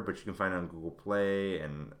Anchor, but you can find it on Google Play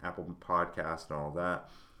and Apple Podcast and all that.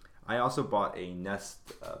 I also bought a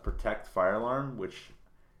Nest Protect fire alarm, which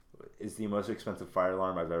is the most expensive fire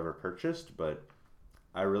alarm I've ever purchased, but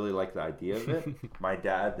I really like the idea of it. My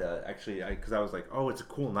dad because I was like, oh, it's a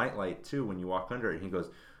cool nightlight too when you walk under it. And he goes,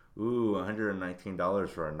 ooh, $119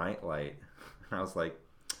 for a nightlight. And I was like,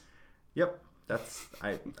 yep,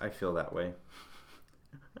 I feel that way.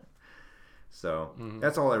 So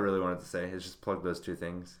that's all I really wanted to say, is just plug those two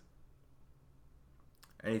things.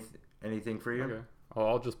 Anything for you? Okay.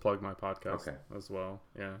 I'll just plug my podcast as well.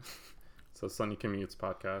 Yeah. So Sunny Commutes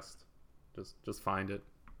podcast. Just find it.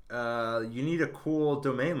 You need a cool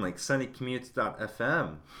domain like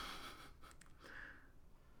sunnycommutes.fm.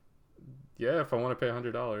 Yeah, if I want to pay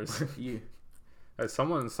 $100.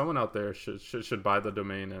 Someone out there should buy the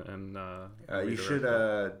domain and you should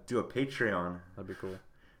do a Patreon. That'd be cool.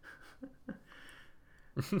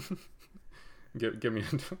 Give me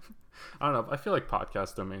I don't know. I feel like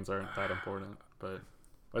podcast domains aren't that important, but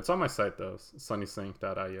it's on my site though,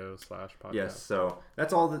 sunnysync.io/podcast. Yes, so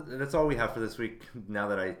that's all we have for this week. Now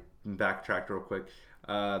that I backtracked real quick,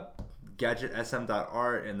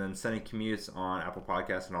 gadgetsm.art and then Sunny Commutes on Apple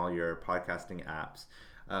Podcasts and all your podcasting apps.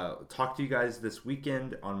 Talk to you guys this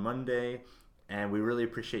weekend on Monday, and we really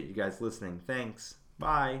appreciate you guys listening. Thanks.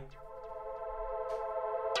 Bye.